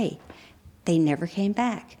went away. They never came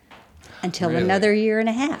back until Really? another year and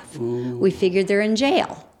a half. We figured they're in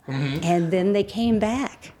jail. And then they came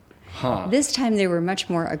back. Huh. This time they were much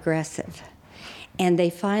more aggressive. And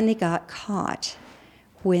they finally got caught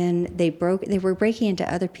when they were breaking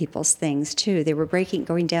into other people's things too. They were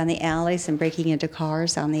going down the alleys and breaking into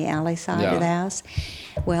cars on the alley side of the house.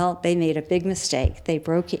 Well, they made a big mistake. They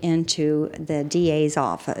broke into the DA's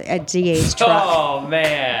office, a DA's truck. Oh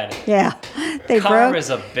man. Yeah,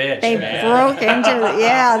 Karma's a bitch. They man. broke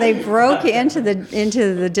into they broke into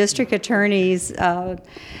the district attorney's.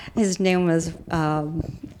 His name was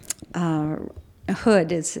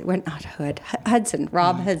Hudson,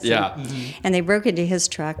 Rob Hudson. Yeah. And they broke into his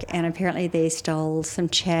truck, and apparently they stole some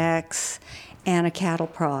checks and a cattle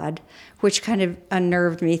prod, which kind of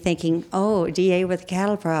unnerved me, thinking, "Oh, DA with a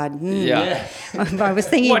cattle prod." Yeah. I was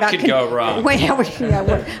thinking What about could go wrong?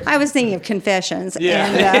 I was thinking of confessions. Yeah.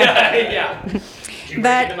 And, yeah. Did you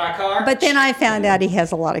break into my car? but then I found out he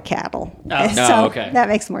has a lot of cattle. Oh, so okay. that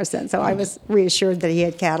makes more sense. So I was reassured that he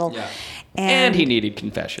had cattle. Yeah. And he needed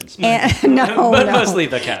confessions. And, no, But no. mostly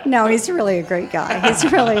the cattle. No, he's really a great guy. He's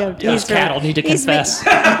really a. Those cattle need to confess.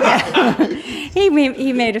 He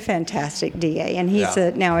made a fantastic DA, and he's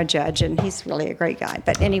now a judge, and he's really a great guy.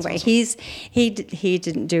 But anyway, he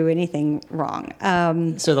didn't do anything wrong.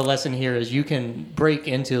 So the lesson here is you can break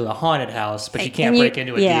into a haunted house, but you can't And break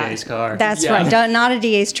into a DA's car. That's Yeah. right. Not a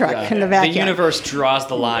DA's truck in the The backyard. universe draws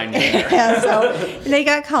the line there. Yeah, so they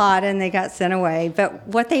got caught and they got sent away. But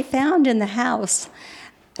what they found in the house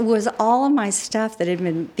was all of my stuff that had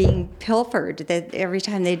been being pilfered. That every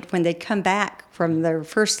time when they'd come back from their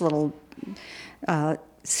first little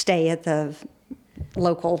stay at the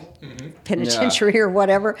local penitentiary or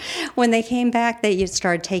whatever, when they came back, they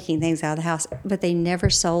started taking things out of the house, but they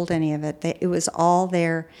never sold any of it. It was all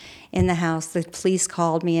there in the house. The police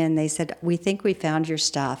called me and they said, "We think we found your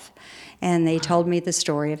stuff." And they told me the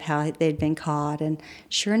story of how they'd been caught. And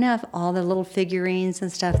sure enough, all the little figurines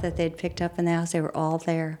and stuff that they'd picked up in the house, they were all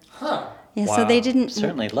there. Huh. Yeah, so they didn't.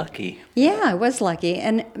 Certainly lucky. Yeah, I was lucky.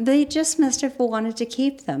 And they just must have wanted to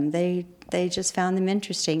keep them. They just found them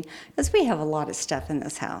interesting. Because we have a lot of stuff in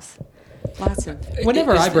this house. Lots of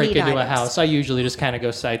Whenever I break food into a items. house, I usually just kind of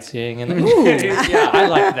go sightseeing and ooh, yeah, I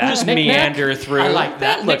like that. Just Knick-knack. meander through. I like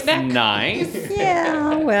that. Looks Knick-knack. nice.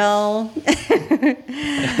 Yeah, well,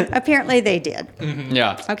 apparently they did.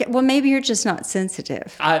 Yeah. Okay, well, maybe you're just not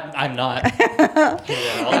sensitive. I'm not.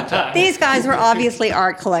 Yeah, all the time. These guys were obviously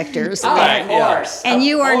art collectors. Of course. And of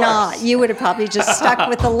you are course. not. You would have probably just stuck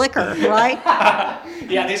with the liquor, right?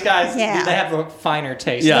 Yeah, these guys, Yeah. they have a finer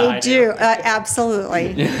taste. Yeah. than They I do,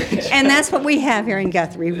 absolutely. And that's what we have here in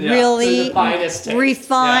Guthrie. Really The finest taste.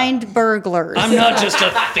 refined burglars. I'm not just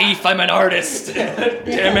a thief, I'm an artist.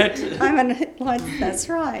 Damn it. That's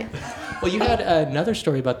right. Well, you had another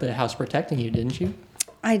story about the house protecting you, didn't you?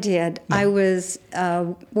 I did. I was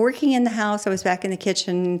working in the house. I was back in the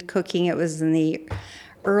kitchen cooking. It was in the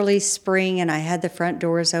early spring, and I had the front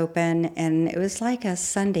doors open, and it was like a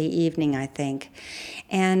Sunday evening, I think.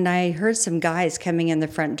 And I heard some guys coming in the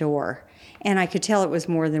front door, and I could tell it was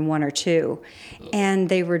more than one or two. And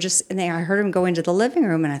they were I heard them go into the living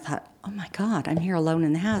room, and I thought, oh my God, I'm here alone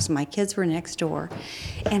in the house. My kids were next door.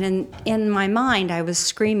 And in my mind, I was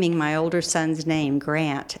screaming my older son's name,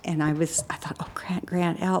 Grant. And I thought, oh,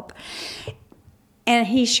 Grant, help. And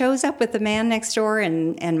he shows up with the man next door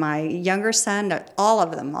and my younger son, all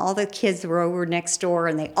of them, all the kids were over next door,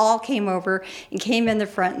 and they all came over and came in the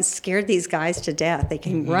front and scared these guys to death. They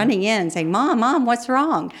came running in saying, Mom, what's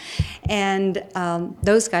wrong? And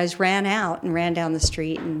those guys ran out and ran down the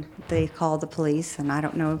street, and they called the police, and I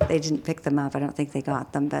don't know if they didn't pick them up. I don't think they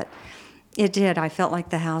got them, but it did. I felt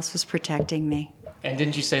like the house was protecting me. And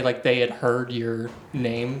didn't you say like they had heard your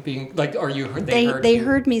name being like, or you heard They you?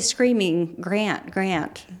 heard me screaming,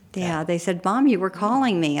 Grant. Yeah, they said, Mom, you were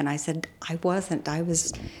calling me. And I said, I wasn't. I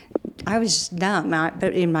was just dumb.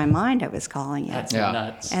 But in my mind, I was calling it. That's Yeah.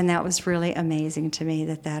 nuts. And that was really amazing to me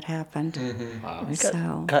that happened. Wow.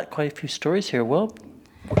 So, Got quite a few stories here. Well,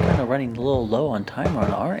 we're kind of running a little low on time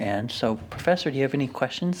on our end. So, Professor, do you have any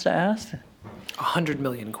questions to ask? 100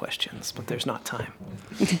 million questions, but there's not time.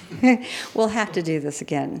 we'll have to do this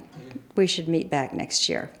again. We should meet back next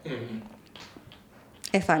year.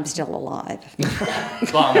 If I'm still alive.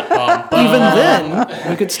 Bum, bum, bum. Even then,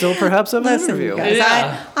 we could still perhaps have an Listen, interview. guys,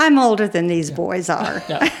 Yeah. I'm older than these boys are.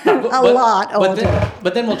 Yeah. A lot older.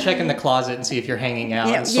 But then we'll check in the closet and see if you're hanging out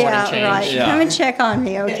and sorting change. right. Yeah. Come and check on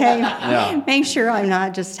me, okay? Yeah. Make sure I'm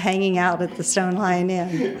not just hanging out at the Stone Lion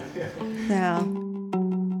Inn. Yeah.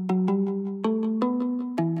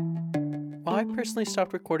 While I personally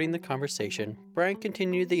stopped recording the conversation, Brian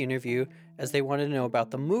continued the interview as they wanted to know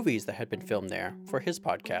about the movies that had been filmed there for his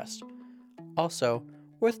podcast. Also,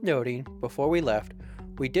 worth noting, before we left,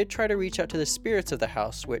 we did try to reach out to the spirits of the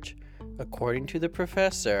house, which, according to the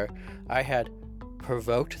professor, I had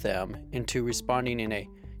provoked them into responding in a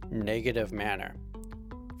negative manner.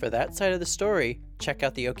 For that side of the story, check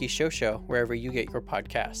out the Okie Show wherever you get your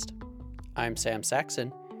podcast. I'm Sam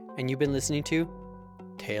Saxon, and you've been listening to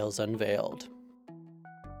Tales Unveiled.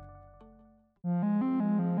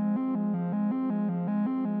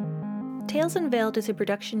 Tales Unveiled is a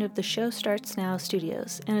production of the Show Starts Now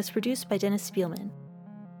Studios and is produced by Dennis Spielman.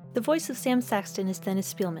 The voice of Sam Saxton is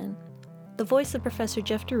Dennis Spielman. The voice of Professor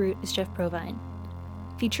Jeff DeRoot is Jeff Provine.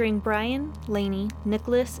 Featuring Brian, Lainey,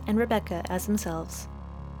 Nicholas, and Rebecca as themselves.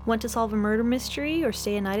 Want to solve a murder mystery or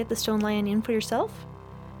stay a night at the Stone Lion Inn for yourself?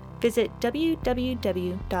 Visit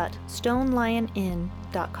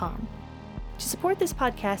www.stonelioninn.com. To support this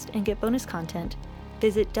podcast and get bonus content,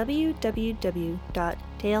 visit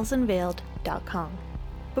www.talesunveiled.com.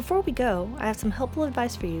 Before we go, I have some helpful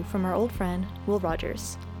advice for you from our old friend, Will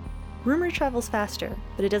Rogers. Rumor travels faster,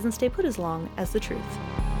 but it doesn't stay put as long as the truth.